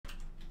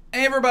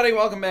Hey everybody,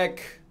 welcome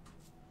back.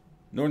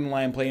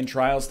 Northernlion playing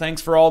Trials.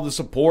 Thanks for all the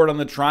support on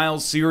the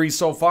Trials series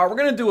so far. We're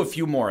going to do a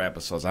few more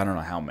episodes. I don't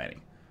know how many.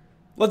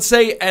 Let's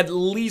say at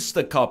least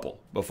a couple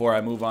before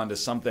I move on to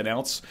something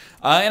else.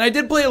 And I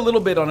did play a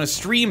little bit on a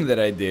stream that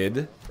I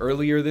did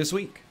earlier this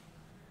week.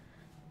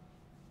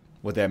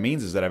 What that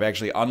means is that I've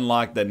actually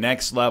unlocked the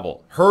next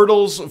level.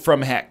 Hurdles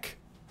from Heck.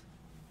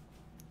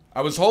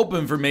 I was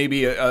hoping for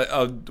maybe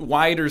a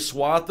wider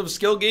swath of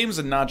skill games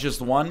and not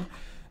just one.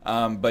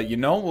 But you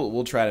know,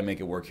 we'll try to make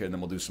it work here, and then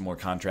we'll do some more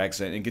contracts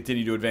and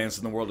continue to advance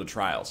in the world of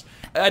Trials.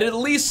 At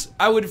least,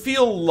 I would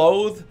feel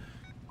loath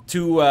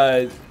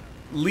to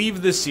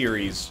leave the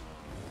series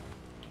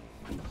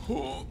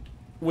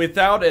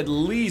without at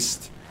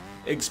least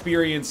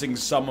experiencing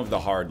some of the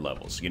hard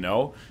levels, you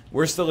know?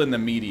 We're still in the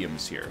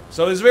mediums here.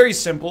 So it's very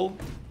simple.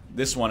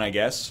 This one, I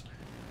guess.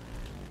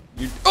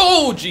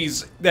 Oh,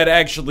 jeez! That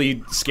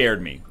actually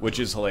scared me, which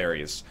is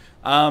hilarious.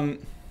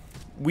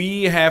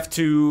 We have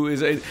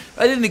to...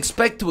 I didn't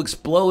expect to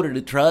explode in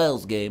a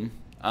Trials game.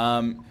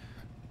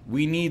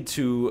 We need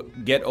to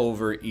get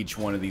over each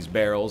one of these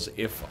barrels.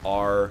 If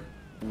our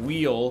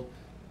wheel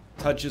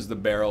touches the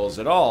barrels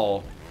at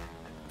all,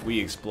 we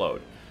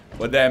explode.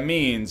 What that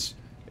means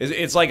is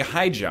it's like a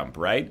high jump,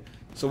 right?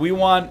 So we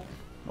want...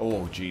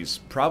 Oh,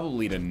 geez.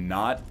 Probably to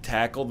not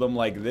tackle them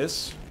like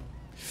this.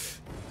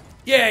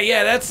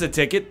 Yeah, that's the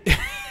ticket.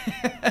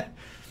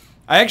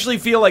 I actually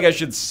feel like I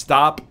should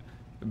stop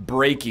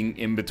breaking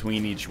in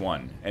between each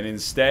one and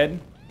instead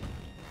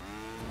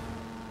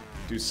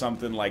do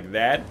something like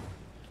that.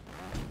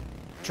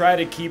 Try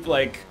to keep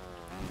like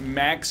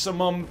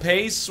maximum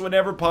pace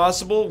whenever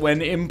possible.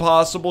 When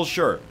impossible,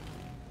 sure.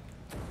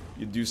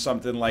 You do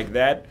something like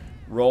that.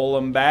 Roll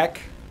them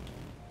back.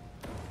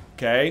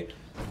 Okay.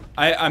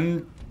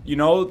 I'm, you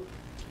know,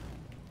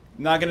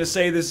 not gonna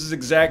say this is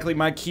exactly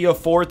my Kia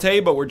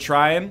Forte, but we're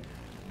trying.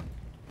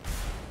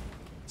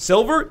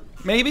 Silver,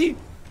 maybe?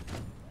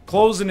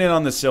 Closing in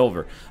on the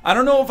silver. I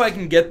don't know if I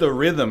can get the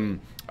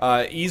rhythm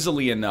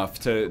easily enough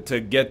to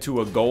get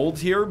to a gold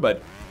here,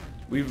 but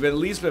we've at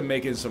least been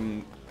making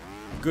some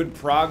good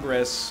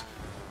progress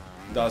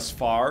thus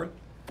far.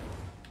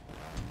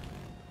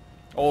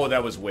 Oh,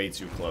 that was way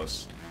too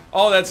close.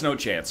 Oh, that's no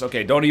chance.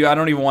 Okay, I don't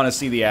even want to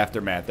see the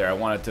aftermath there. I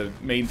want it to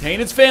maintain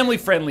its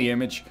family-friendly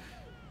image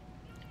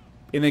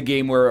in a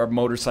game where a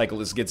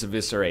motorcyclist gets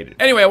eviscerated.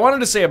 Anyway, I wanted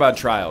to say about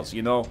Trials,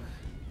 you know,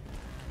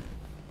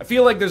 I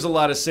feel like there's a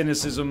lot of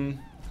cynicism.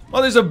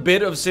 Well, there's a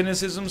bit of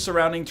cynicism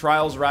surrounding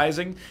Trials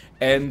Rising,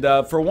 and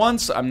for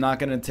once, I'm not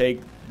going to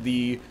take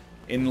the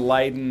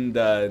enlightened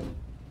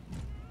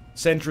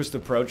centrist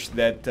approach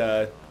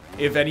that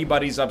if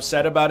anybody's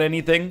upset about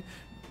anything,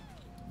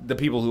 the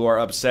people who are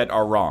upset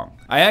are wrong.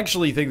 I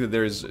actually think that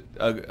there's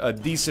a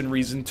decent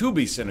reason to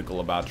be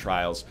cynical about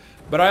Trials,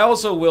 but I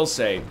also will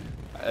say,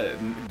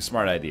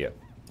 smart idea.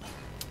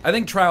 I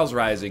think Trials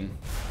Rising,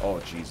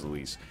 oh jeez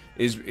Louise,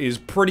 is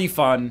pretty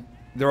fun.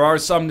 There are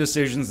some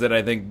decisions that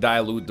I think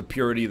dilute the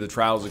purity of the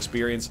Trials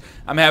experience.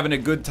 I'm having a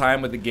good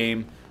time with the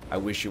game. I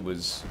wish it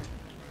was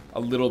a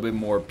little bit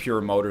more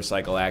pure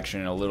motorcycle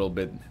action and a little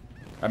bit...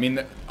 I mean,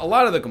 a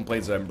lot of the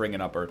complaints that I'm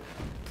bringing up are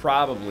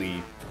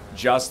probably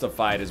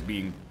justified as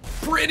being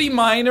pretty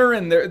minor,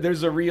 and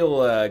there's a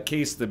real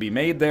case to be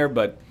made there,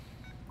 but...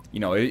 You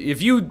know,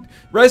 if you...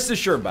 Rest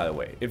assured, by the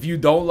way, if you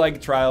don't like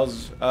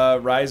Trials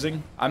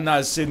Rising, I'm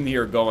not sitting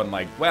here going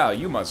like, wow,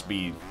 you must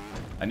be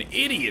an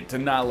idiot to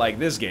not like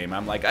this game.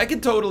 I'm like, I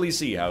could totally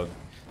see how,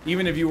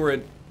 even if you were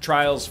a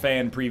Trials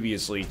fan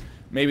previously,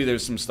 maybe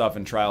there's some stuff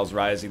in Trials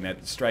Rising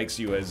that strikes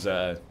you as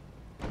a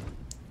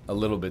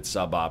little bit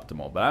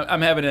suboptimal. But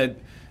I'm having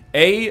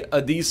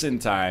a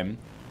decent time,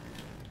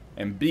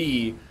 and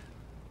B,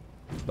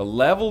 the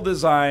level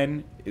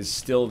design is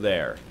still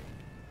there.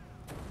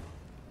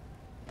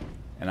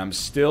 And I'm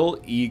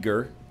still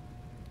eager,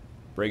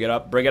 bring it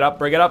up,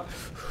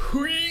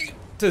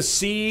 to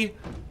see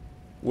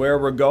where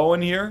we're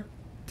going here.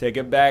 Take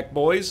it back,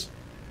 boys.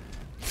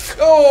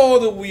 Oh,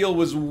 the wheel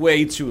was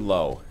way too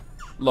low.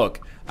 Look,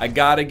 I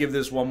gotta give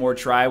this one more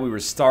try. We were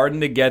starting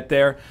to get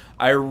there.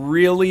 I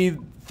really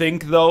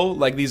think, though,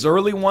 like these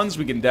early ones,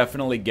 we can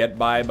definitely get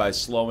by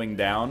slowing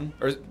down.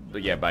 Or,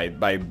 yeah,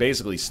 by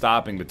basically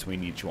stopping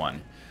between each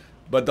one.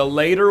 But the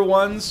later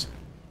ones...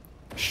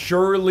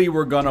 Surely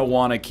we're gonna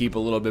want to keep a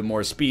little bit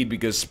more speed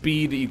because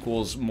speed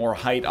equals more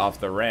height off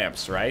the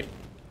ramps, right?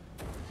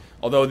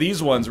 Although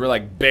these ones we're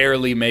like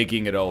barely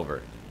making it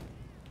over.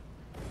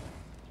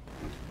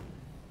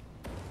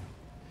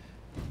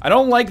 I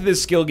don't like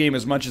this skill game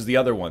as much as the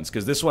other ones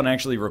because this one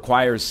actually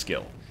requires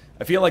skill.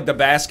 I feel like the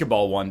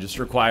basketball one just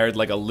required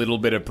like a little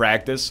bit of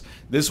practice.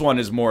 This one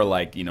is more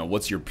like, you know,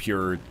 what's your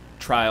pure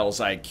Trials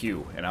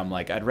IQ? And I'm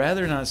like, I'd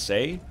rather not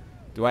say.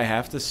 Do I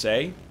have to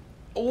say?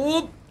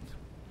 Oh!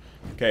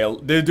 Okay,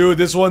 dude,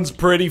 this one's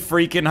pretty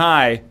freaking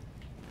high.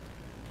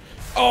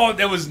 Oh,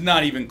 that was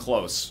not even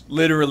close.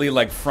 Literally,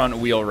 like, front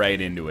wheel right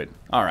into it.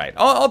 Alright,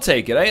 I'll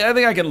take it. I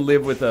think I can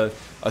live with a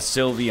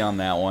Sylvie on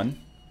that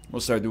one. We'll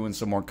start doing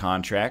some more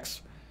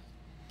contracts.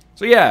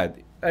 So, yeah,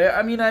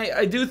 I mean,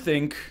 I do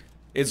think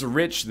It's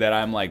rich that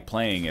I'm like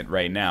playing it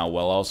right now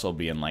while also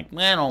being like,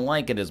 I don't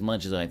like it as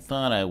much as I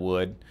thought I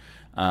would.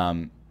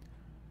 Can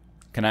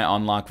I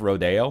unlock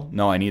Rodeo?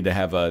 No, I need to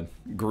have a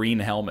green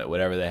helmet,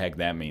 whatever the heck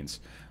that means.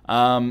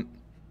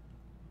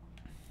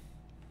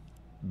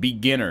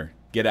 Beginner.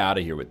 Get out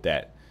of here with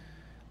that.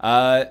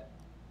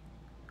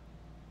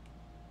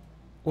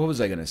 What was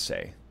I going to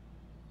say?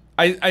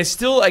 I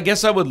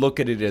guess I would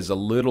look at it as a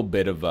little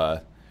bit of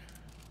a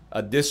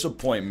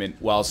disappointment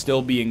while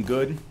still being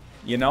good.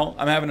 You know,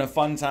 I'm having a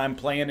fun time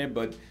playing it,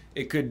 but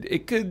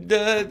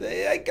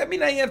I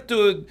mean, I have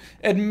to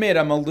admit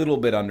I'm a little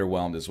bit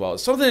underwhelmed as well.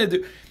 It's something to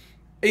do.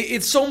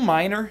 It's so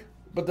minor,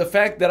 but the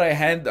fact that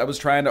I was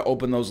trying to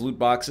open those loot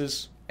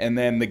boxes, and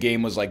then the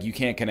game was like, you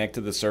can't connect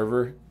to the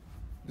server,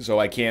 so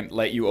I can't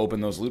let you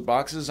open those loot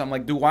boxes. I'm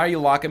like, dude, why are you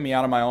locking me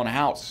out of my own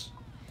house?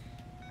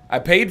 I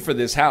paid for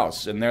this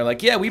house, and they're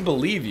like, yeah, we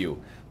believe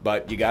you,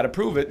 but you gotta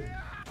prove it.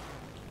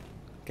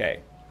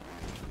 Okay.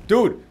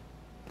 Dude,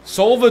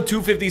 Solva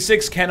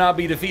 256 cannot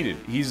be defeated.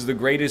 He's the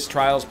greatest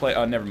Trials player.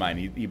 Oh, never mind.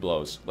 He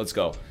blows. Let's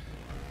go.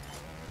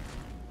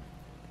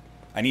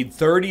 I need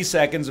 30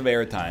 seconds of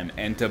airtime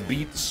and to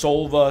beat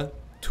Solva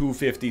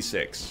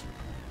 256.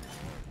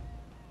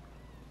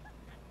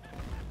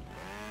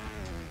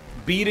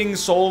 Beating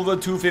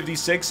Solva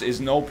 256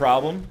 is no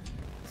problem.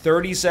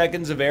 30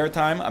 seconds of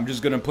airtime. I'm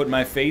just going to put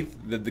my faith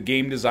that the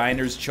game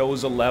designers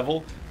chose a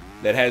level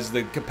that has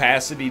the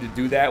capacity to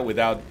do that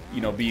without,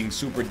 you know, being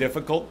super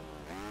difficult.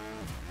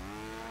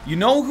 You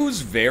know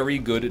who's very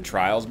good at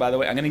Trials, by the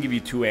way? I'm going to give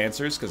you two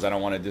answers because I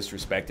don't want to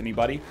disrespect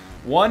anybody.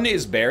 One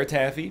is Bear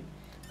Taffy.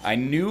 I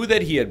knew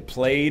that he had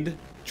played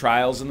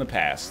Trials in the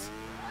past.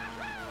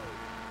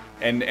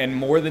 And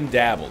more than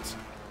dabbled.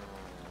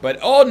 But,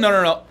 oh,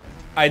 no.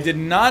 I did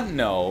not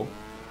know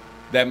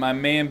that my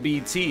man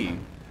BT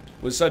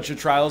was such a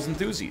Trials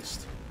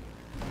enthusiast.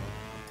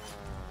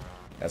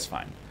 That's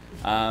fine.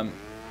 I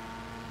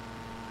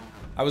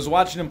was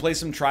watching him play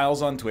some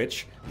Trials on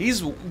Twitch.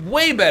 He's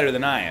way better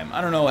than I am.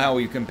 I don't know how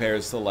he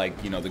compares to,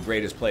 like, you know, the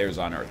greatest players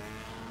on Earth.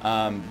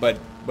 But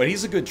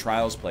he's a good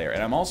Trials player.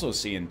 And I'm also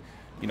seeing,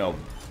 you know,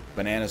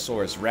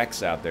 Bananasaurus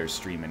Rex out there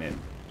streaming in.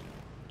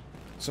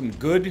 Some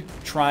good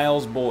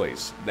Trials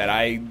boys that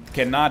I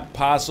cannot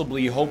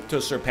possibly hope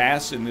to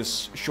surpass in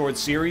this short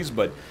series,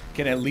 but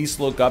can at least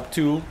look up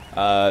to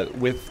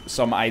with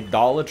some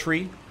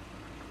idolatry.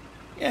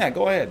 Yeah,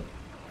 go ahead.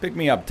 Pick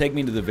me up. Take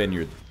me to the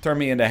vineyard. Turn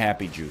me into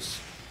Happy Juice.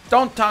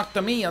 Don't talk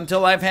to me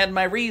until I've had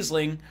my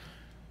Riesling.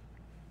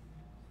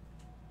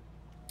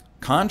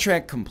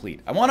 Contract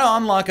complete. I want to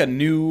unlock a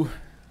new...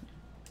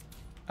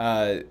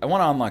 I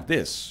want to unlock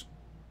this.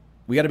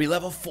 We got to be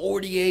level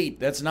 48.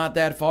 That's not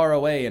that far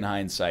away in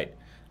hindsight.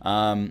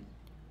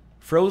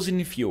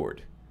 Frozen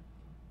Fjord.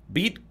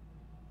 Beat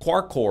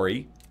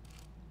Quarkori.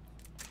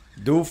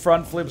 Do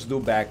front flips, do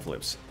back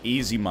flips.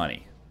 Easy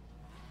money.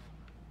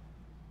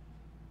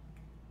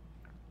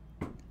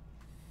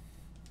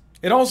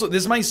 It also,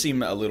 this might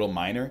seem a little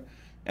minor.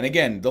 And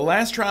again, the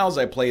last Trials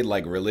I played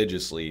like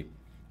religiously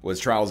was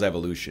Trials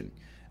Evolution.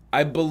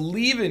 I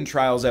believe in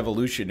Trials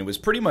Evolution, it was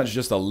pretty much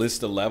just a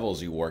list of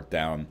levels you worked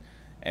down.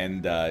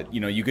 And, you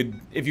know, you could,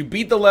 if you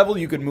beat the level,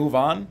 you could move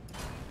on.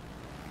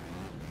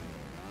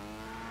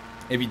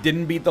 If you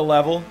didn't beat the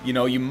level, you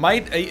know, you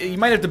might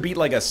have to beat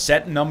like a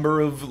set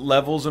number of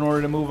levels in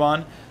order to move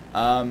on.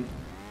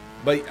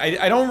 But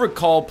I don't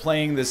recall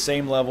playing the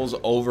same levels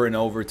over and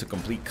over to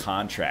complete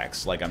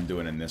contracts like I'm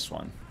doing in this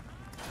one.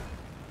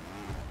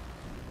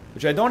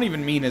 Which I don't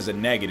even mean as a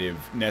negative,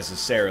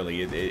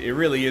 necessarily. It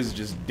really is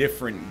just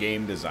different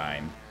game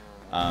design.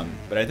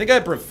 But I think I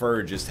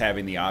prefer just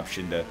having the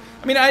option to...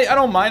 I mean, I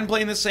don't mind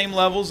playing the same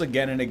levels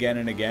again and again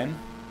and again.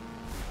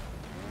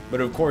 But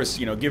of course,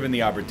 you know, given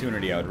the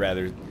opportunity, I would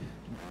rather...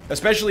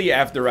 Especially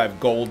after I've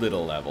golded a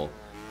level.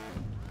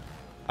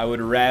 I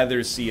would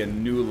rather see a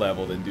new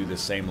level than do the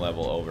same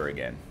level over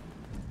again.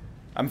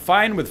 I'm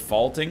fine with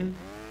faulting,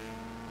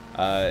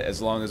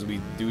 as long as we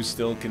do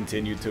still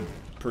continue to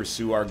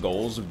pursue our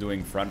goals of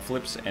doing front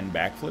flips and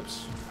back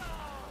flips.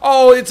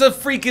 Oh, it's a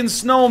freaking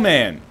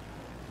snowman!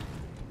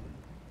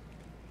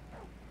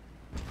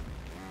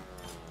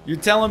 You're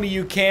telling me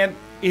you can't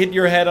hit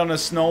your head on a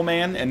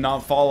snowman and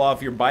not fall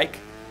off your bike?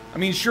 I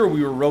mean, sure,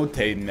 we were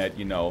rotating at,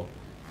 you know,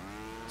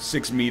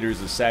 6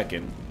 meters a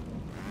second.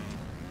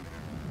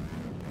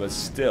 But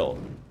still.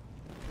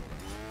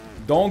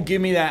 Don't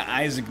give me that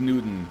Isaac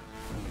Newton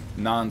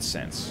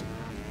nonsense.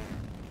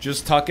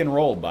 Just tuck and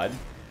roll, bud.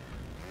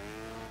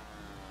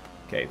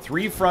 Okay,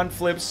 3 front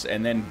flips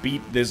and then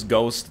beat this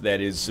ghost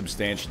that is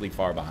substantially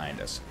far behind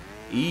us.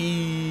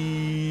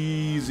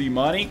 Easy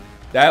money.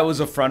 That was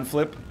a front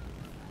flip.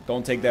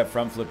 Don't take that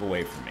front flip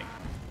away from me.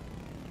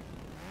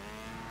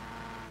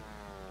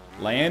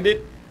 Land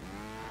it.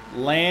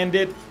 Land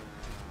it.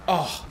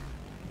 Oh.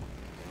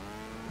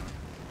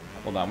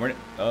 Hold on,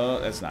 oh,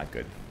 that's not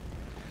good.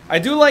 I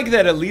do like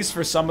that at least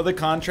for some of the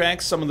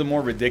contracts, some of the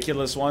more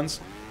ridiculous ones,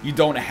 you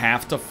don't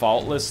have to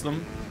faultless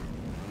them.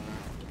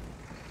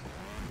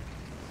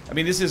 I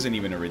mean, this isn't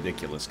even a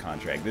ridiculous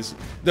contract.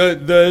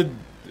 The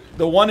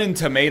The one in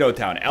Tomato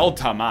Town, El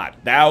Tamat,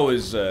 that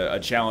was a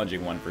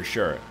challenging one for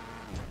sure.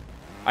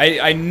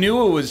 I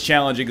knew it was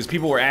challenging because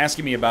people were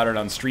asking me about it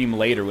on stream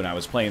later when I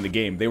was playing the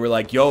game. They were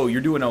like, yo, you're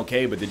doing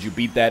okay, but did you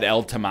beat that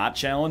El Tamat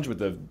challenge with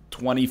the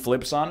 20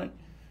 flips on it?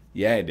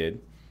 Yeah, I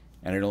did.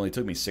 And it only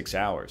took me 6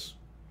 hours.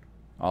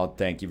 Oh,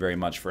 thank you very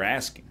much for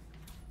asking.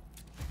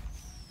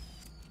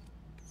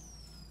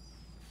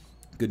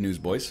 Good news,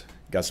 boys.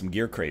 Got some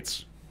gear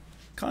crates.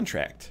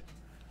 Contract.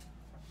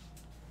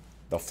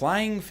 The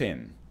Flying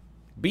Fin.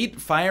 Beat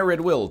Fire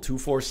at Will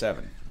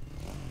 247.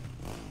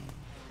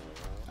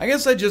 I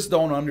guess I just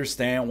don't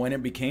understand when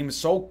it became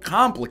so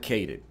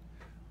complicated.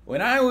 When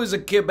I was a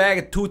kid back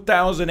in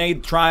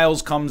 2008,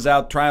 Trials comes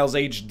out, Trials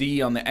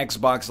HD on the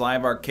Xbox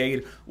Live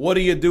Arcade. What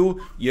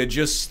do? You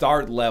just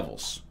start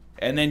levels.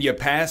 And then you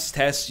pass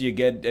tests, you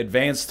get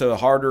advanced to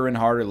harder and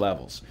harder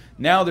levels.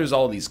 Now there's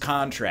all these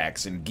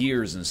contracts and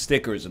gears and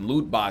stickers and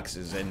loot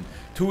boxes and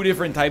 2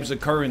 different types of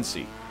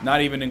currency.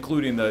 Not even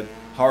including the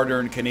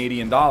hard-earned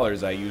Canadian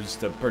dollars I used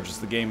to purchase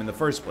the game in the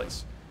first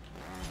place.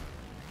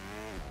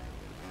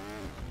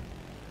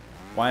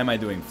 Why am I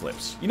doing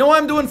flips? You know why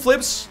I'm doing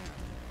flips?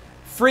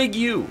 Frig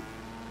you.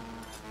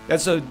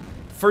 That's the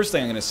first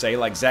thing I'm going to say,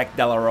 like Zach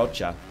De La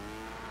Rocha.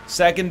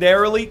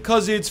 Secondarily,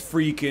 because it's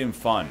freaking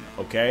fun,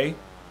 okay?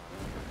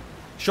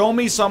 Show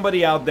me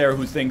somebody out there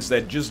who thinks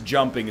that just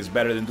jumping is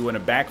better than doing a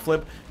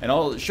backflip, and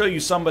I'll show you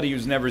somebody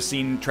who's never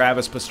seen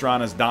Travis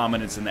Pastrana's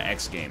dominance in the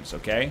X Games,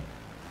 okay?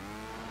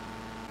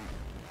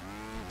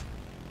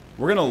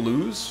 We're going to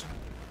lose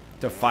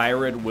to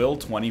Fire at Will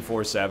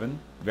 24/7.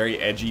 Very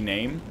edgy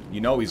name. You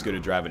know he's good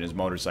at driving his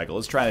motorcycle.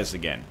 Let's try this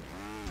again.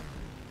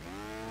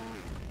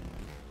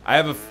 I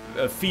have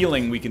a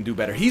feeling we can do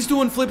better. He's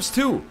doing flips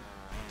too.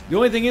 The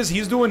only thing is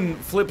he's doing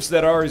flips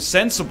that are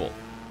sensible.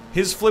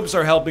 His flips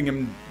are helping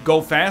him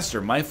go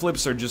faster. My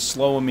flips are just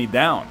slowing me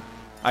down.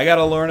 I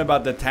gotta learn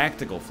about the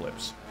tactical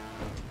flips.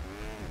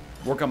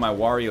 Work on my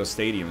Wario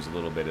Stadiums a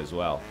little bit as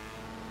well.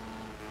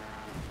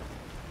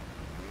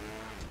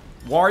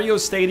 Wario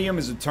Stadium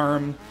is a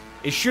term...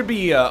 It should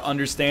be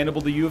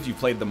understandable to you if you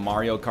played the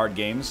Mario Kart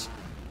games,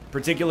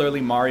 particularly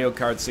Mario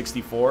Kart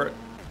 64.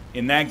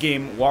 In that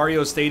game,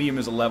 Wario Stadium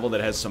is a level that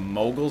has some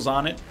moguls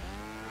on it.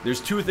 There's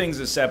 2 things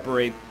that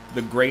separate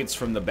the greats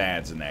from the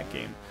bads in that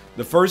game.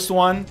 The first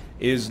one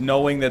is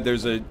knowing that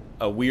there's a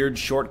weird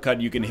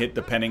shortcut you can hit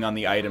depending on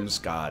the items,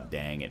 god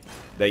dang it,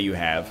 that you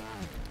have.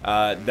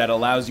 That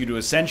allows you to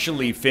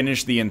essentially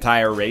finish the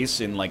entire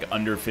race in like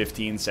under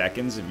 15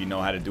 seconds if you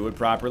know how to do it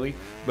properly.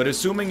 But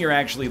assuming you're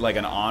actually like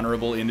an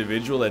honorable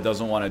individual that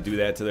doesn't want to do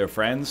that to their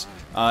friends,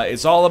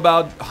 it's all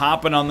about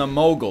hopping on the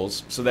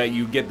moguls so that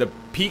you get the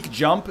peak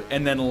jump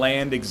and then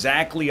land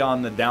exactly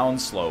on the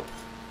downslope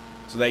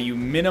so that you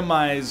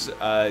minimize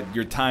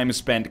your time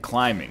spent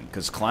climbing,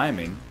 because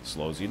climbing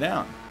slows you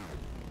down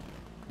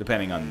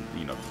depending on,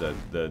 you know,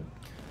 the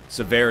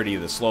severity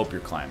of the slope you're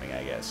climbing,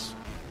 I guess.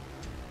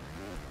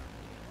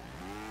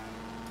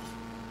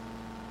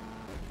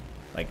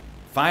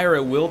 Fire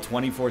at Will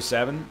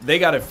 24/7. They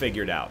got it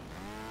figured out.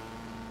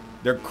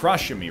 They're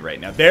crushing me right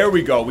now. There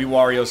we go. We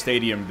Wario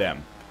Stadium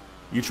them.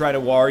 You try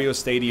to Wario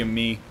Stadium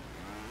me,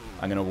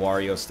 I'm going to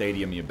Wario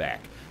Stadium you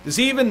back. Does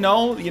he even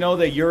know, you know,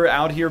 that you're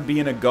out here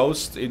being a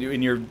ghost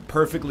in your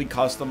perfectly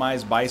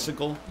customized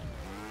bicycle?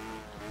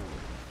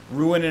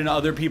 Ruining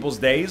other people's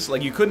days?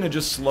 Like, you couldn't have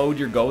just slowed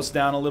your ghost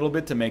down a little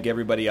bit to make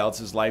everybody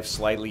else's life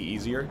slightly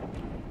easier?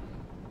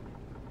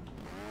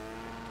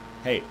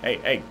 Hey, hey,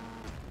 hey.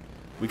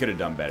 We could have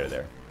done better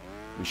there.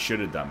 We should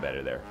have done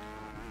better there.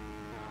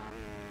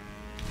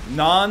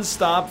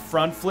 Non-stop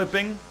front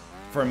flipping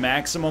for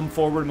maximum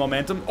forward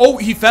momentum. Oh,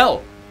 he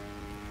fell!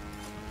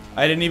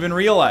 I didn't even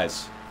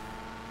realize.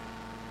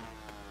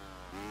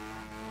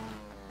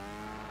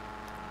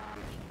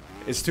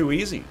 It's too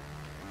easy.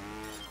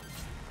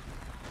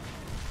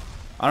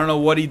 I don't know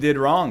what he did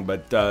wrong,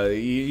 but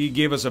he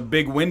gave us a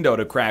big window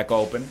to crack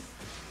open.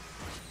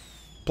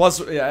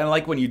 Plus, I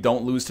like when you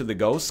don't lose to the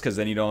ghosts, because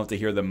then you don't have to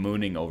hear them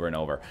mooning over and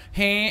over.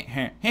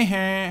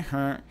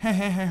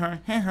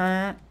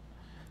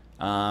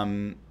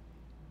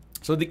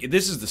 So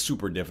this is the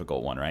super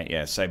difficult one, right?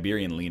 Yeah,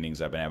 Siberian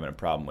Leanings I've been having a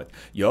problem with.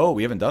 Yo,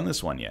 we haven't done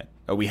this one yet.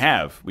 Oh, we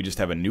have. We just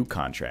have a new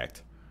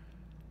contract.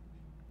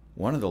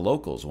 One of the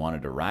locals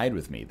wanted to ride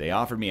with me. They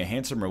offered me a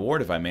handsome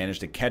reward if I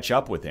managed to catch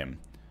up with him.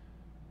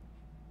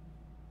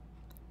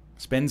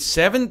 Spend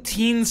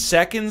 17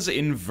 seconds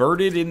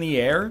inverted in the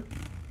air?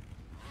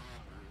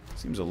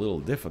 Seems a little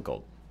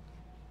difficult.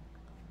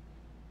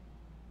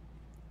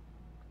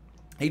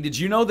 Hey, did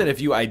you know that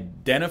if you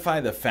identify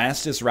the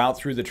fastest route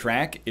through the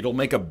track, it'll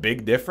make a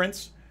big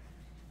difference?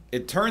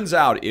 It turns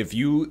out if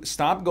you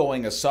stop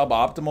going a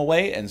suboptimal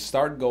way and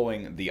start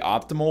going the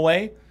optimal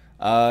way,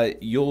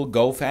 you'll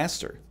go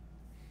faster.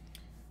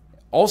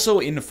 Also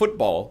in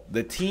football,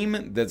 the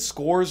team that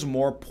scores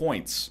more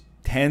points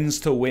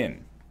tends to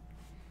win.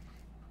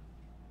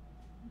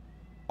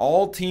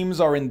 All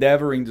teams are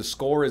endeavoring to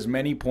score as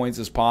many points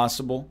as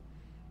possible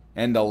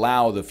and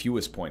allow the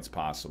fewest points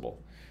possible.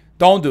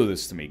 Don't do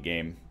this to me,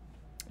 game.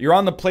 You're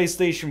on the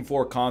PlayStation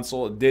 4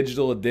 console, a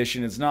digital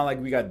edition. It's not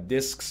like we got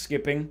disc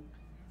skipping.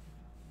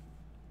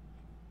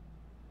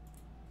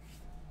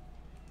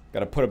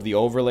 Got to put up the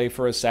overlay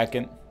for a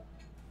second.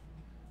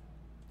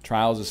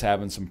 Trials is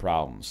having some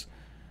problems.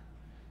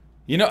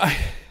 You know,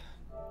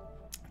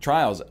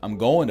 Trials, I'm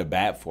going to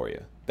bat for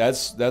you.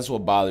 That's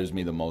what bothers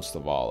me the most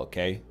of all,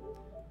 okay?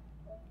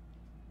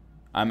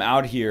 I'm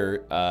out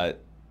here,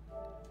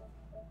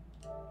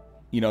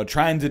 you know,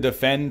 trying to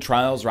defend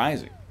Trials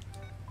Rising.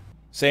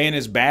 Saying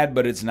it's bad,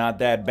 but it's not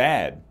that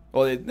bad.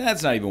 Well,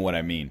 that's not even what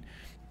I mean.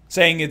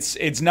 Saying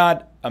it's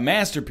not a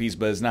masterpiece,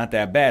 but it's not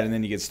that bad, and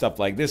then you get stuff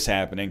like this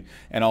happening,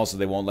 and also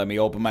they won't let me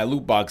open my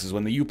loot boxes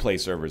when the Uplay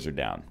servers are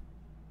down.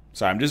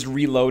 So I'm just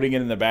reloading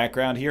it in the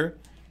background here.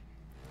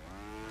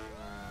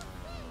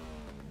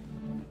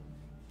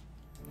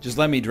 Just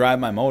let me drive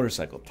my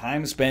motorcycle.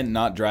 Time spent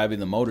not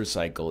driving the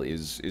motorcycle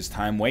is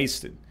time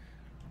wasted.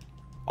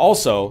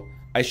 Also,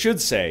 I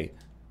should say,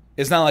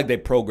 it's not like they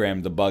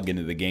programmed the bug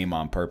into the game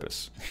on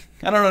purpose.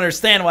 I don't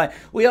understand why.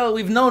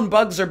 We've known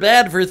bugs are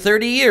bad for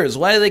 30 years.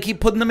 Why do they keep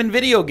putting them in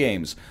video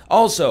games?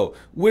 Also,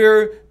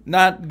 we're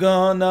not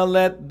gonna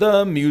let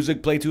the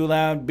music play too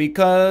loud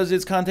because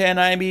it's content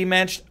IB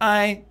matched.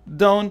 I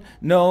don't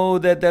know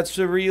that that's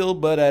surreal,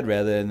 but I'd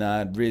rather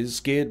not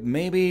risk it.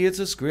 Maybe it's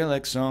a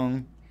Skrillex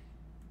song.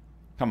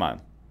 Come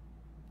on.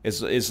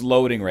 It's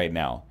loading right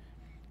now.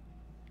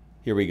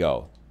 Here we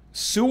go.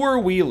 Sewer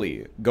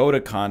wheelie. Go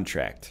to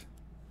contract.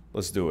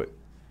 Let's do it.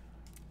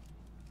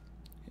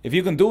 If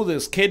you can do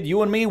this, kid,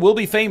 you and me will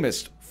be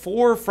famous.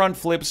 4 front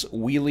flips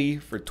wheelie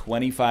for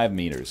 25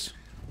 meters.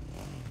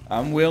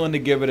 I'm willing to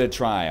give it a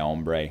try,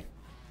 hombre.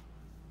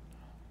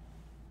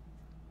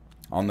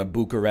 On the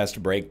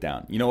Bucharest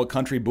breakdown. You know what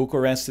country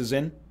Bucharest is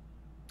in?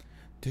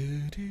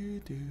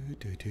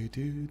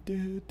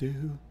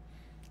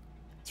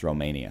 It's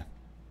Romania,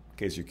 in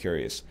case you're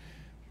curious.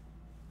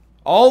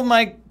 All of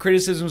my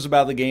criticisms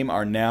about the game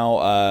are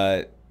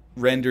now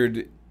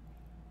rendered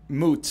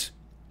moot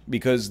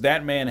because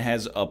that man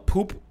has a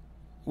poop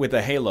with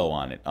a halo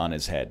on it, on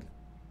his head.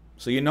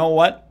 So you know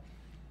what?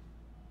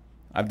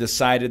 I've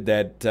decided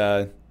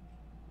that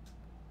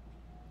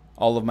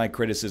all of my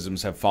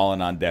criticisms have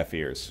fallen on deaf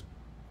ears.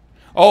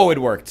 Oh, it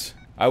worked.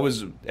 I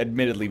was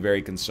admittedly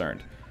very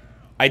concerned.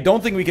 I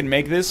don't think we can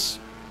make this.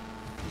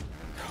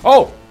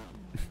 Oh!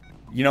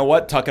 You know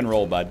what? Tuck and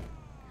roll, bud.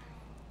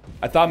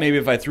 I thought maybe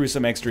if I threw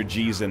some extra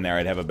G's in there,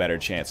 I'd have a better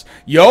chance.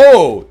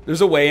 Yo!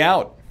 There's a way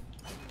out.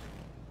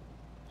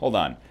 Hold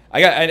on.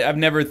 I've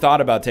never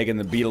thought about taking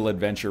the Beetle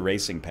Adventure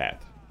racing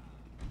path.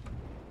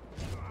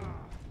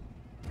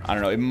 I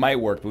don't know. It might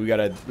work, but we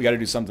gotta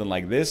do something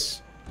like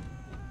this.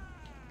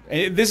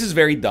 This is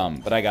very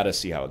dumb, but I gotta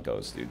see how it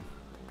goes, dude.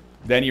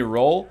 Then you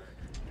roll.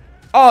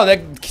 Oh,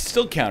 that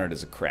still counted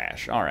as a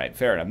crash. All right,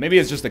 fair enough. Maybe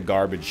it's just a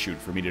garbage chute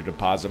for me to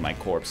deposit my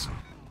corpse.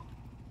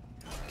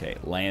 Okay,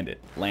 land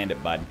it. Land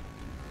it, bud.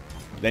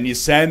 Then you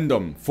send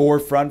them. 4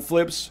 front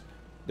flips.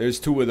 There's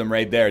 2 of them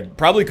right there.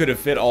 Probably could have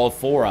fit all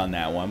 4 on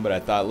that one, but I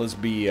thought let's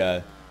be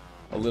a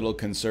little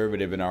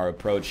conservative in our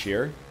approach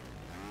here.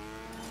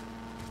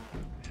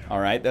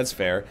 Alright, that's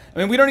fair. I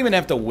mean, we don't even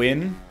have to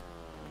win.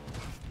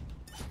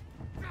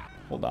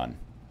 Hold on.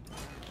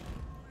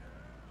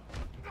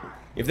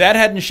 If that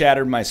hadn't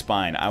shattered my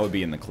spine, I would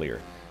be in the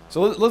clear.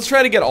 So let's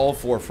try to get all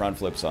 4 front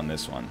flips on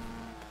this one.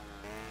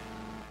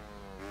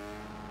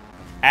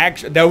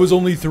 Actually, that was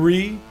only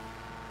 3?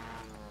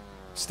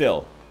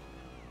 Still.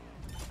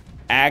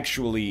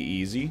 Actually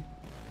easy.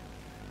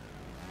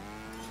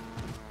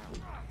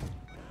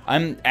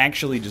 I'm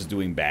actually just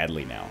doing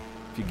badly now,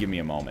 if you give me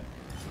a moment.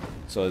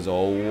 So there's a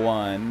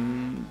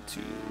 1,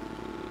 2,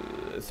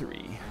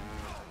 3.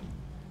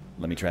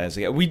 Let me try this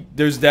again.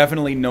 There's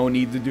definitely no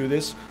need to do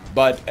this,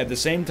 but at the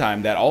same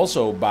time, that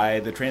also, by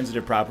the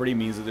transitive property,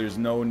 means that there's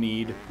no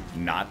need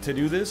not to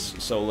do this,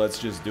 so let's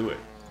just do it.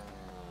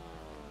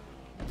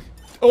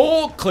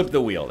 Oh, clip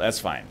the wheel. That's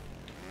fine.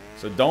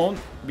 So don't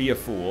be a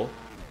fool.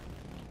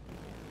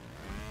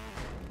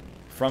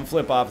 Front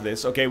flip off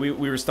this. Okay, we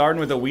were starting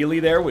with a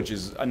wheelie there, which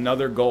is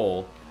another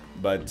goal,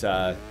 but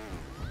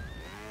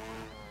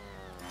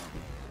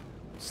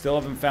still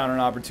haven't found an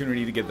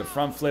opportunity to get the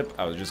front flip.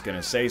 I was just going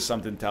to say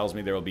something tells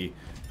me there will be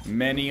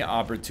many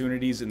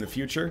opportunities in the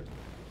future.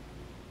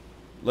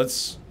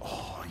 Let's...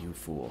 Oh, you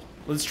fool.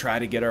 Let's try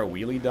to get our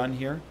wheelie done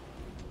here.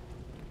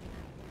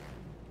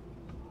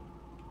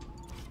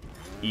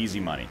 Easy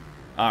money.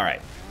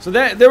 Alright. So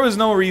there was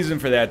no reason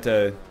for that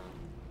to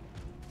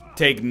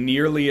take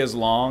nearly as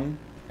long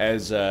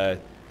as I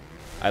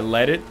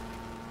let it.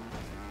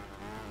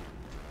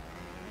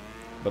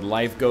 But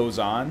life goes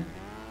on.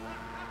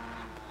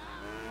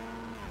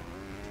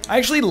 I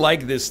actually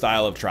like this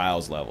style of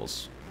Trials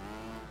levels.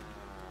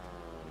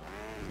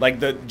 Like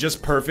the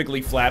just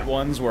perfectly flat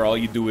ones where all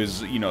you do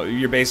is, you know,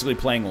 you're basically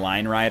playing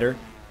Line Rider.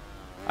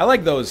 I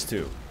like those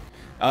too.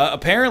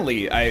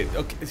 Apparently,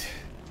 okay,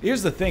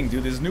 here's the thing,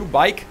 dude. This new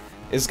bike,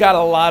 it's got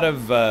a lot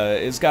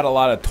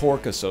of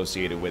torque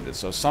associated with it.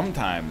 So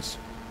sometimes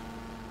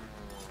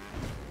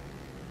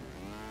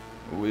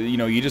You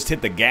know, you just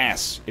hit the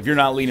gas. If you're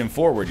not leaning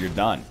forward, you're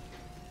done.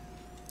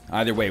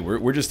 Either way,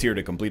 we're just here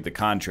to complete the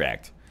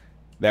contract.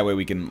 That way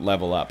we can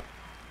level up.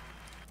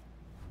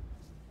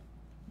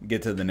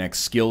 Get to the next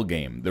skill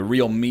game. The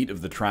real meat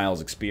of the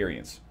Trials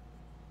experience.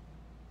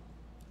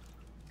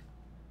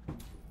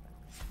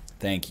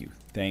 Thank you.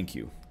 Thank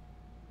you.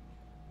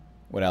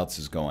 What else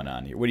is going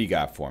on here? What do you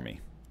got for me?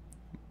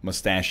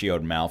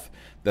 Mustachioed mouth.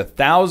 The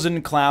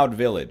 1,000 Cloud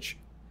Village.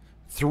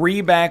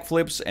 3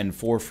 backflips and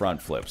 4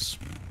 front flips.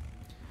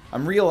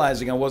 I'm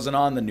realizing I wasn't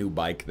on the new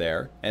bike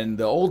there, and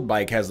the old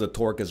bike has the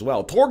torque as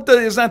well. Torque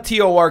is not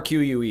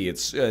T-O-R-Q-U-E. It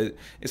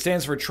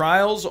stands for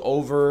Trials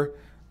Over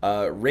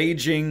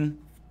Raging...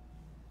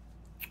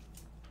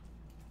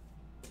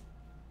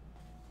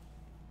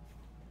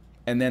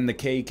 And then the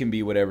K can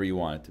be whatever you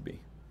want it to be.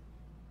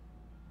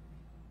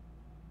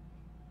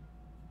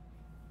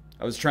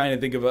 I was trying to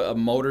think of a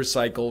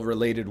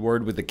motorcycle-related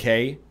word with a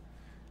K.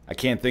 I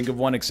can't think of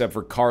one except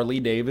for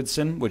Carly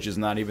Davidson, which is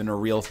not even a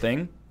real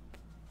thing.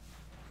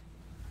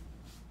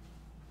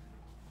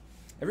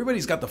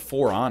 Everybody's got the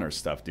For Honor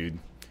stuff, dude.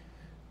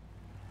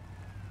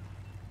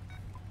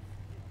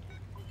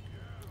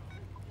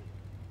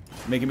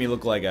 Making me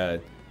look like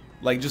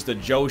just a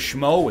Joe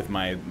Schmo with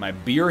my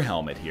beer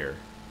helmet here.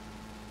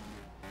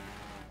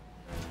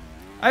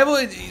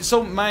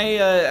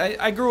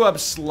 I grew up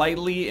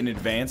slightly in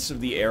advance of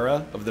the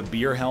era of the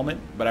beer helmet,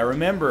 but I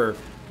remember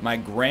my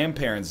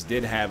grandparents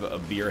did have a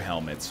beer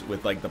helmet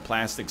with like the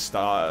plastic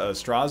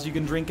straws you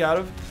can drink out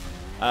of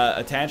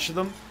attached to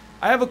them.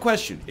 I have a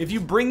question. If you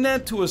bring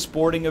that to a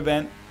sporting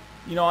event,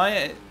 you know,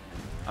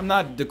 I'm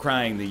not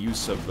decrying the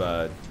use of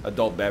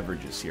adult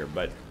beverages here,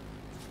 but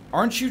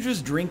aren't you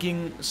just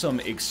drinking some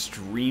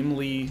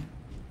extremely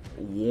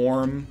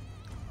warm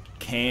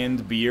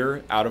canned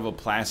beer out of a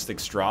plastic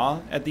straw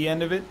at the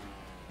end of it?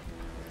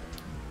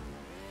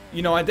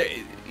 You know,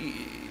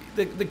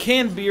 the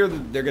canned beer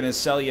that they're gonna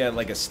sell you at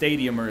like a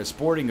stadium or a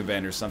sporting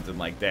event or something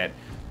like that,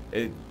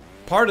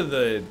 part of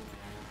the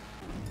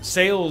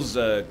sales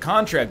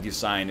contract you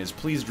sign is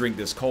please drink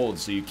this cold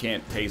so you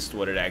can't taste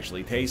what it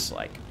actually tastes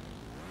like.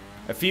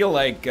 I feel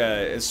like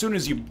as soon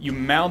as you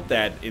mount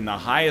that in the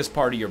highest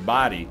part of your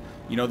body,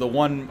 you know, the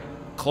one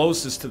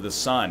closest to the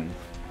sun,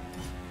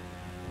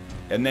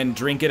 and then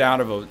drink it out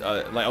of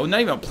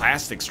not even a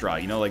plastic straw,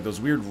 you know, like those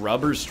weird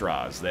rubber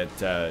straws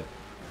that are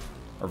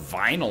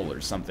vinyl or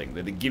something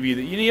that they give you.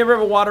 You ever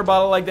have a water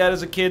bottle like that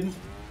as a kid?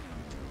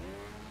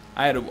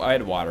 I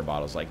had water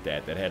bottles like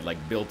that had like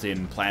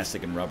built-in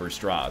plastic and rubber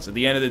straws. At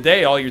the end of the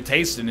day, all you're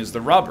tasting is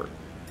the rubber.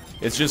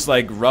 It's just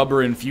like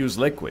rubber-infused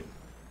liquid.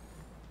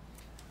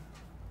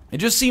 It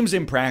just seems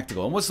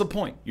impractical. And what's the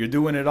point? You're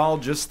doing it all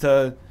just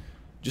to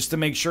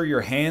make sure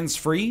your hands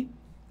free?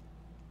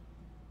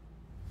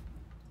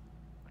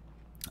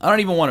 I don't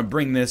even want to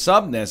bring this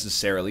up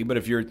necessarily, but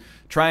if you're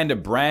trying to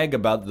brag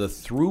about the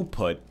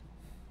throughput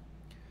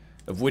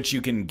of which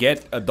you can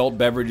get adult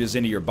beverages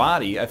into your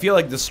body, I feel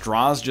like the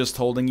straw's just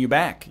holding you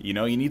back. You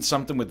know, you need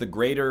something with the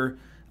greater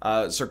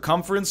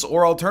circumference,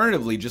 or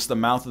alternatively, just the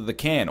mouth of the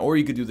can. Or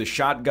you could do the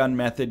shotgun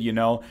method, you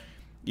know.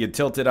 You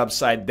tilt it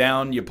upside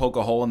down, you poke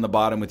a hole in the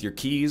bottom with your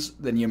keys,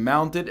 then you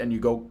mount it and you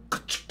go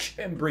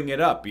and bring it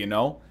up, you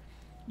know.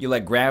 You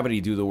let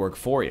gravity do the work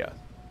for you.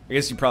 I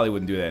guess you probably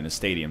wouldn't do that in a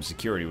stadium.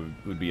 Security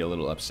would be a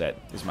little upset,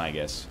 is my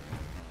guess.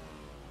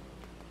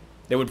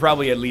 They would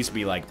probably at least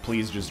be like,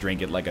 please just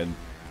drink it like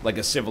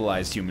a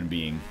civilized human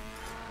being.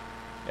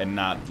 And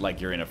not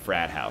like you're in a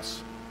frat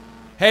house.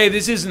 Hey,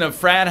 this isn't a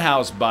frat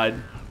house,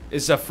 bud.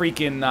 It's a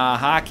freaking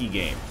hockey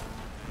game.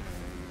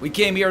 We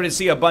came here to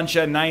see a bunch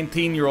of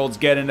 19-year-olds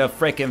get into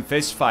frickin'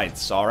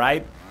 fistfights,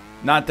 alright?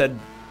 Not to,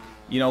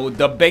 you know,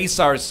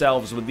 debase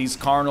ourselves with these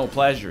carnal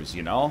pleasures,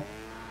 you know?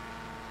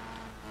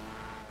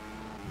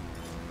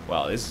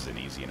 Well, this is an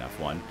easy enough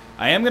one.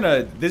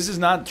 This is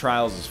not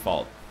Trials'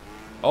 fault.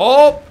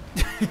 Oh!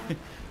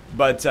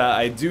 But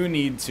I do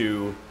need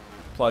to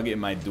plug in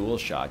my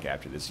DualShock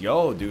after this.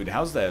 Yo, dude,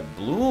 how's that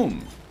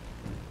bloom?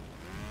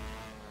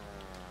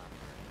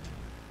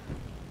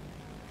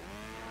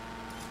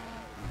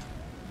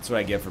 That's what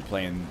I get for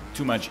playing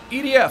too much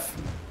EDF.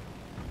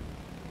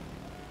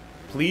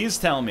 Please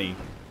tell me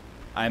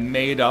I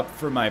made up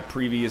for my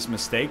previous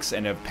mistakes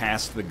and have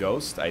passed the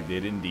ghost. I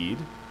did indeed.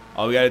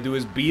 All we gotta do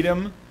is beat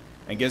him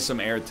and get some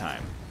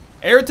airtime.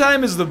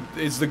 Airtime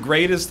is the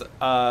greatest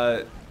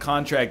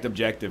contract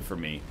objective for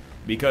me,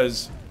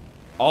 because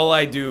all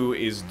I do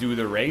is do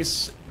the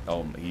race.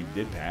 Oh, he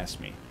did pass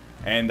me.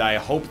 And I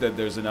hope that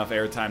there's enough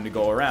airtime to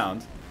go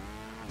around.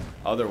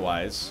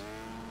 Otherwise,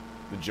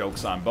 the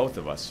joke's on both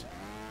of us.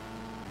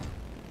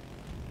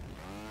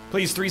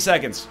 Please, 3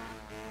 seconds.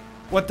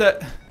 What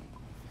the?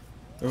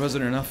 There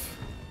wasn't enough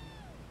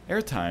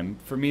airtime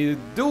for me to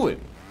do it.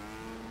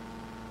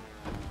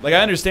 Like,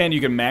 I understand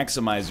you can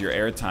maximize your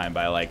airtime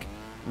by, like,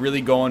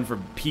 really going for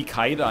peak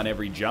height on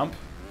every jump.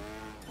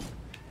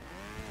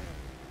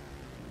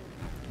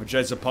 Which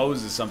I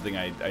suppose is something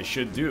I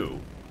should do.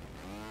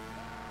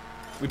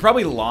 We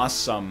probably lost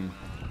some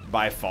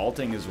by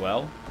faulting as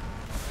well.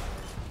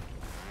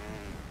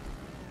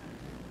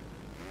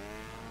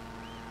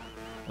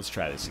 Let's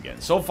try this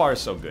again. So far,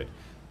 so good.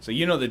 So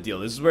you know the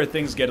deal. This is where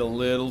things get a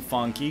little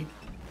funky.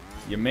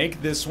 You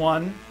make this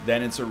one,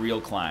 then it's a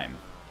real climb.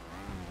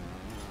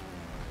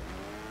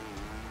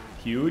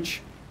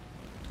 Huge.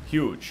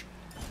 Huge.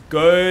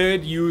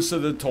 Good use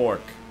of the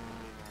torque.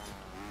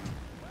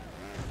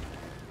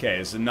 Okay,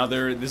 it's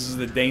another... This is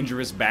the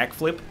dangerous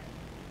backflip.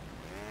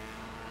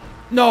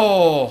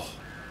 No!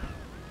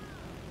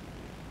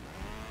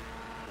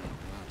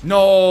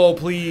 No,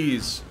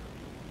 please.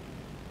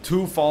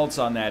 2 faults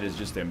on that is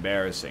just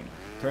embarrassing.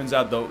 Turns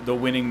out the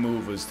winning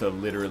move was to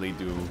literally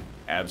do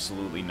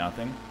absolutely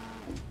nothing.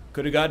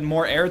 Could have gotten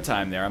more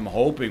airtime there. I'm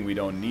hoping we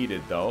don't need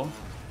it, though.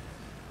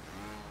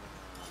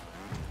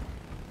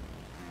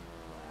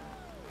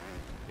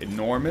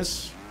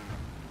 Enormous.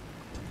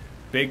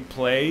 Big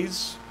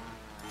plays.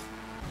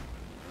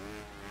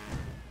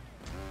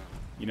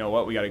 You know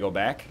what? We got to go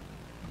back.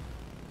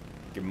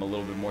 Give him a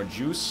little bit more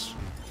juice.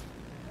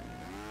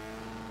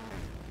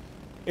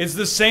 It's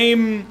the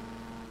same...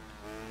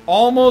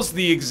 Almost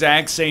the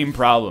exact same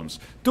problems.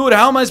 Dude,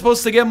 how am I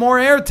supposed to get more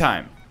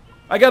airtime?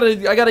 I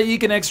gotta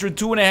eke an extra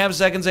 2.5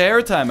 seconds of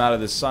airtime out of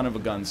this son of a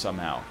gun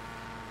somehow.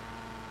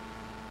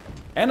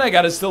 And I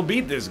gotta still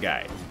beat this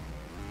guy.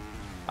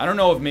 I don't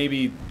know if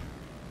maybe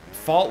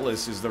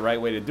faultless is the right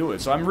way to do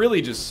it. So I'm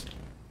really just...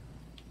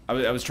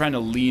 I was trying to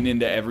lean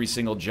into every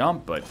single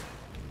jump, but...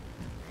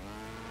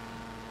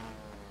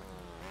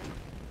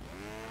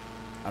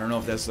 I don't know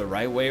if that's the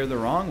right way or the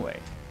wrong way.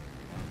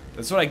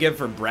 That's what I get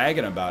for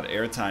bragging about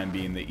airtime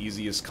being the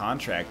easiest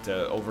contract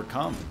to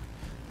overcome.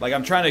 Like,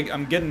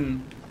 I'm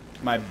getting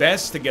my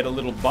best to get a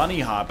little bunny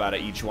hop out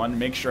of each one,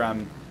 make sure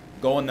I'm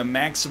going the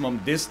maximum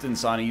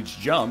distance on each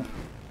jump.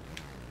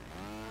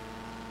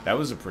 That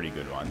was a pretty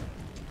good one.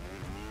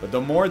 But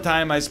the more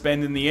time I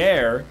spend in the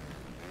air,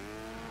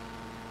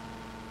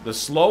 the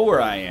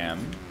slower I am.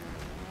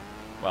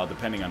 Well,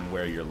 depending on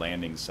where your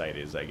landing site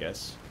is, I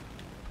guess.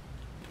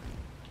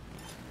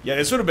 Yeah,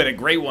 this would have been a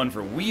great one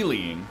for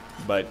wheeling,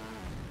 but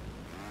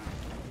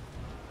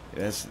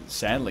that's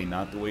sadly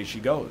not the way she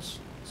goes.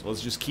 So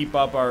let's just keep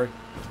up our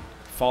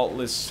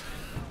faultless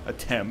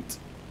attempt.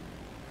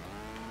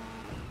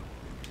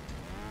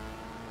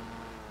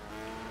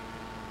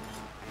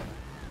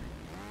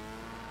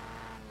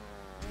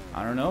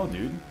 I don't know,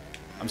 dude.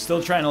 I'm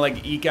still trying to,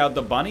 like, eke out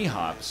the bunny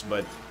hops,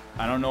 but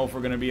I don't know if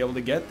we're going to be able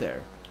to get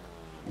there.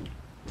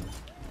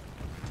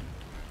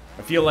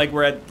 I feel like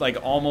we're at, like,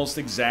 almost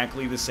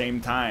exactly the same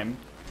time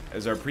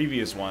as our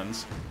previous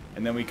ones,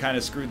 and then we kind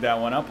of screwed that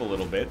one up a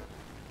little bit.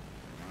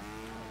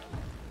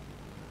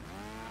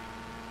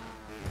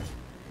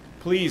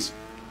 Please.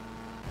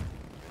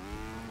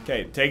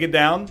 Okay, take it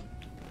down.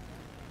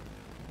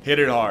 Hit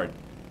it hard.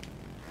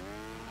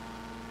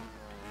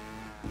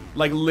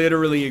 Like,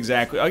 literally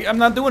exactly. I'm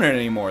not doing it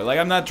anymore. Like,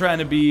 I'm not trying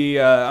to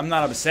be, I'm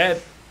not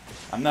upset.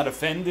 I'm not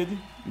offended.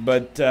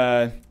 But,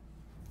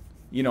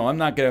 you know, I'm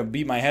not going to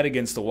beat my head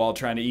against the wall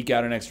trying to eke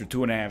out an extra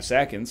 2.5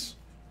 seconds.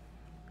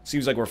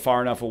 Seems like we're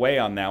far enough away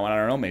on that one. I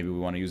don't know, maybe we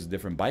want to use a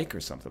different bike or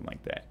something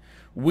like that.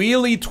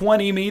 Wheelie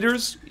 20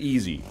 meters?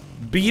 Easy.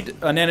 Beat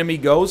an enemy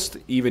ghost?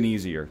 Even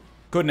easier.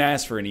 Couldn't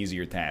ask for an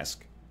easier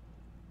task.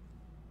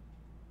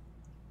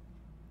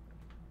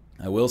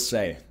 I will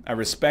say, I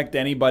respect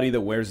anybody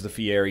that wears the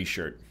Fieri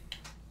shirt.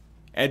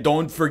 And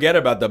don't forget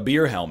about the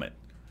beer helmet.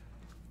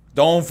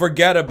 Don't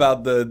forget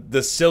about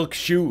the silk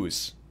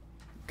shoes.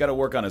 Got to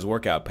work on his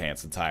workout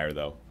pants attire,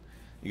 though.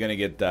 You're going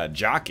to get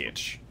jock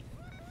itch.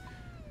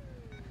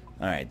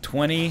 Alright,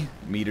 20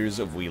 meters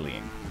of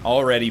wheeling.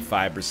 Already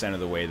 5%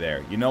 of the way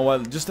there. You know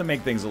what? Just to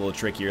make things a little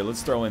trickier,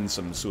 let's throw in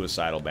some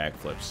suicidal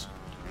backflips.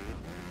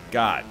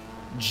 God.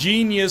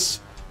 Genius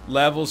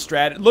level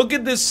strat. Look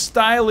at this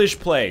stylish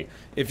play.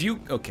 If you...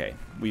 Okay,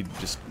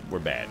 we're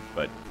bad,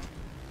 but...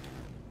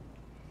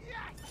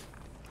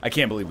 I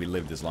can't believe we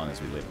lived as long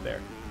as we lived there.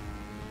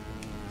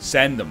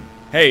 Send them.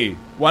 Hey,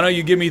 why don't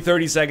you give me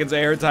 30 seconds of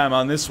airtime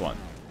on this one?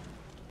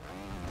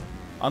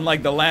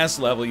 Unlike the last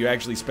level, you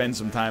actually spend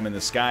some time in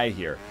the sky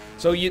here.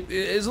 So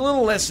there's a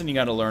little lesson you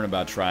got to learn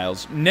about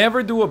trials.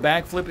 Never do a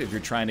backflip if you're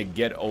trying to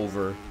get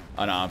over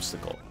an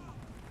obstacle.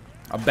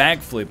 A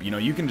backflip, you know,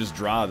 you can just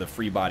draw the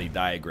free body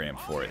diagram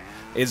for it.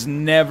 It's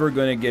never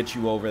going to get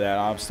you over that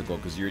obstacle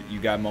because you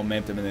got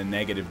momentum in the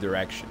negative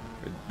direction.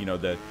 You know,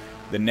 the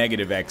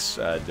negative X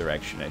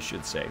direction, I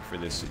should say, for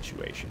this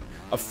situation.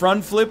 A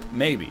front flip,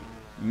 maybe.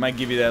 It might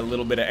give you that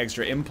little bit of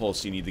extra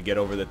impulse you need to get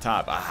over the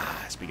top.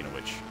 Ah, speaking of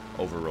which,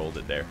 overrolled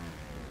it there.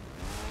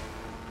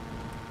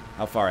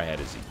 How far ahead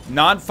is he?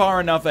 Not far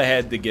enough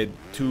ahead to get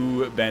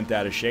too bent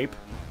out of shape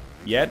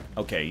yet.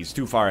 Okay, he's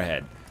too far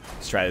ahead.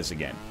 Let's try this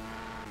again.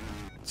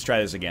 Let's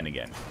try this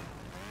again.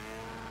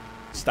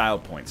 Style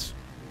points.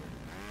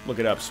 Look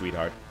it up,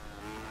 sweetheart.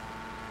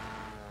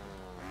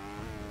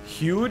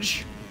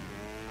 Huge.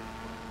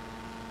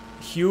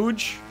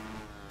 Huge.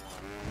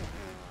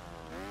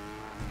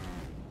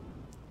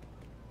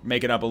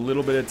 Making up a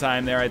little bit of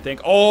time there, I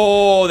think.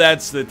 Oh,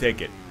 that's the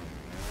ticket.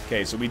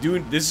 Okay, so we do...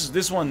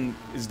 This one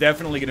is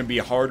definitely going to be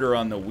harder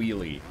on the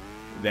wheelie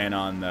than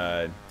on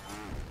the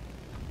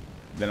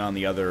than on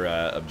the other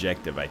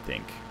objective, I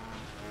think.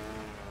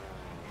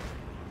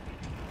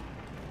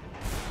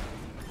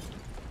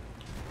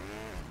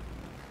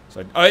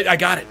 So I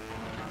got it.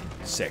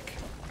 Sick.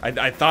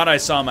 I thought I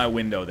saw my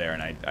window there,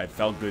 and I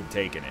felt good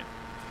taking it.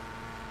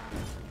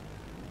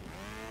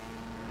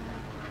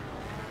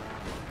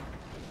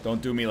 Don't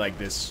do me like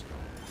this.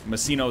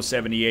 Massino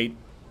 78.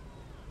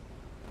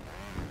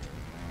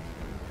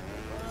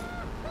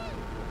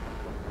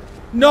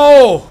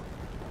 No!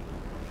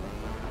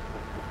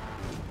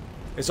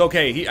 It's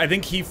okay. I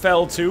think he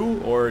fell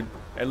too, or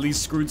at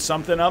least screwed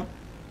something up.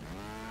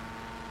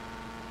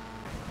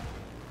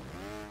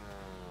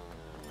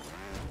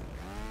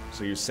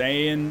 So you're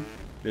saying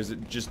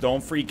just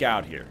don't freak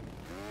out here.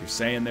 You're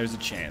saying there's a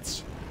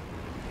chance.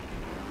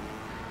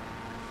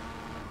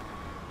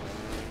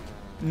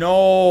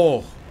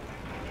 No.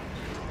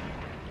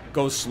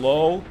 Go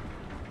slow.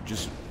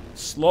 Just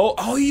slow.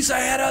 Oh, he's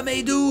ahead of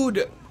me,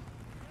 dude.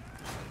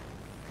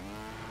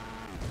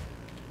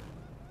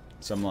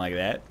 Something like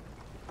that.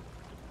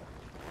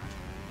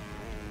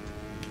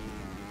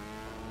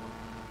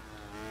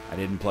 I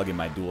didn't plug in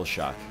my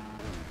DualShock.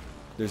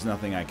 There's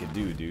nothing I could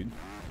do, dude.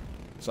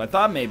 So I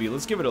thought maybe,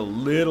 let's give it a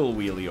little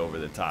wheelie over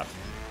the top.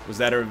 Was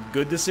that a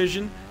good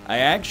decision? I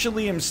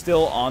actually am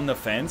still on the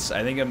fence.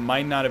 I think it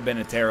might not have been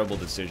a terrible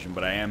decision,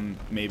 but I am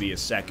maybe a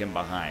second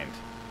behind.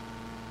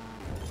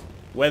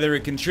 Whether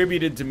it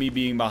contributed to me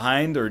being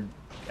behind or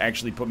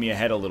actually put me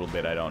ahead a little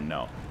bit, I don't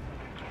know.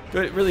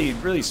 Good, really,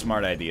 really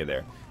smart idea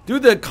there.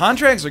 Dude, the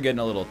contracts are getting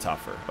a little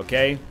tougher,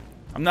 okay?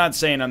 I'm not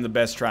saying I'm the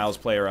best Trials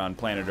player on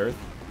planet Earth.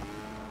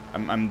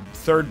 I'm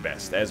third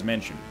best, as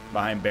mentioned,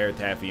 behind Bear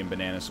Taffy and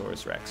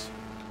Bananasaurus Rex.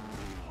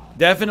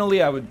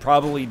 Definitely, I would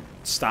probably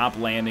stop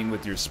landing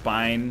with your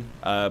spine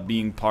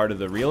being part of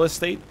the real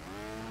estate.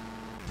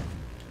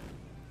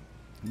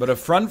 But a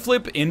front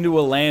flip into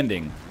a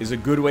landing is a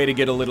good way to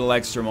get a little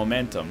extra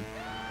momentum.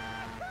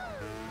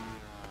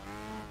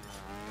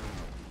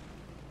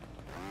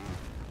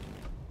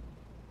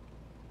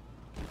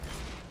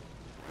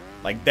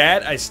 Like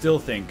that, I still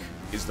think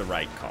is the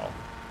right call.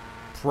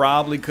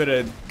 Probably could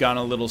have gone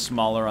a little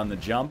smaller on the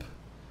jump.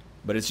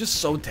 But it's just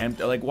so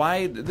tempting. Like,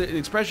 why? The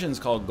expression is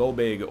called go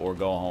big or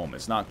go home.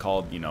 It's not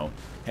called, you know,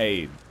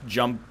 hey,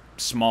 jump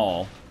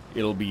small.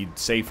 It'll be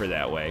safer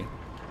that way.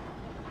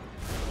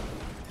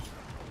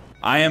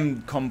 I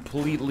am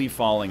completely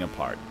falling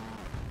apart.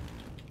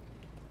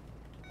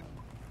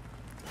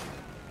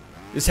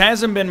 This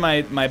hasn't been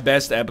my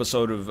best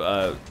episode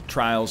of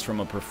Trials from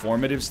a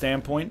performative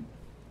standpoint.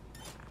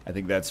 I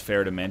think that's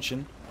fair to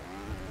mention.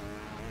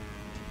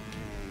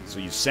 So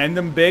you send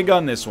them big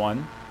on this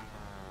one.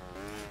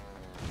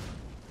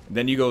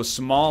 Then you go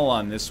small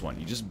on this one.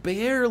 You just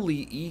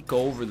barely eke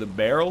over the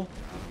barrel.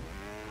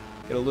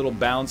 Get a little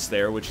bounce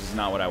there, which is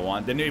not what I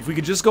want. Then if we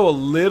could just go a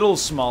little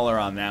smaller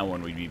on that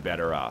one, we'd be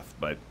better off.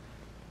 But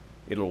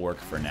it'll work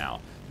for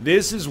now.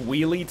 This is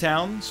Wheelie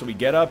Town. So we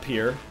get up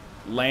here,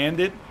 land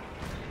it.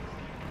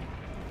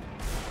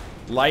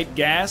 Light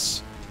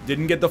gas.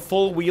 Didn't get the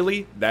full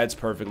wheelie. That's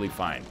perfectly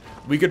fine.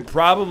 We could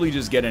probably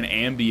just get an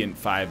ambient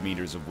 5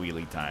 meters of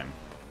wheelie time.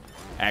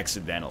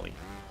 Accidentally.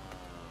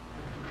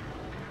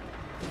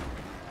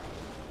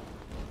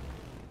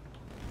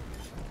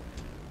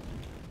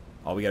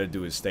 All we gotta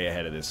do is stay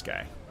ahead of this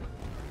guy.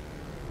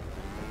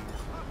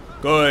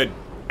 Good.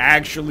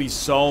 Actually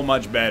so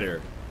much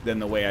better than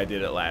the way I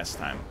did it last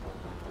time.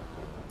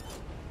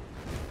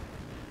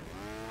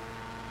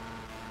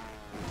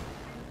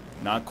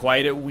 Not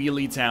quite at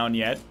Wheelie Town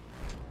yet.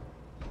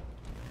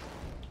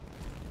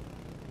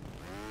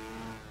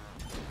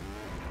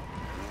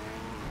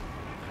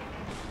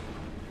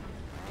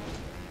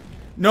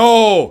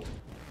 No!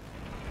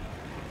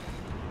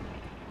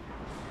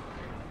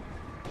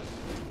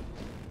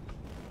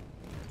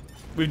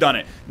 We've done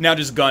it. Now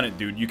just gun it,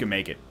 dude. You can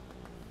make it.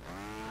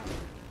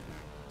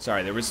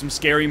 Sorry, there was some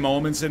scary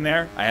moments in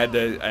there. I had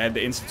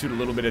to institute a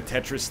little bit of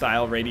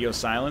Tetris-style radio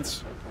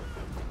silence.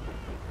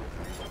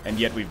 And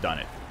yet we've done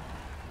it.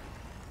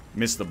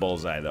 Missed the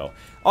bullseye, though.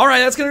 Alright,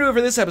 that's going to do it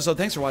for this episode.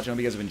 Thanks for watching. I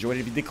hope you guys have enjoyed it.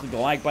 If you did, click the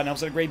like button.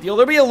 Helps out a great deal.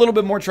 There'll be a little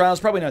bit more Trials.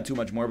 Probably not too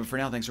much more. But for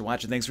now, thanks for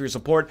watching. Thanks for your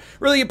support.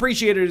 Really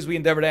appreciate it as we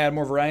endeavor to add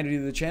more variety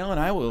to the channel. And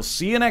I will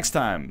see you next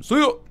time. See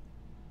ya!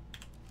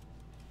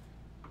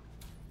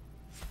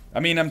 I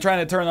mean, I'm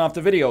trying to turn off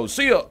the video.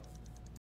 See ya!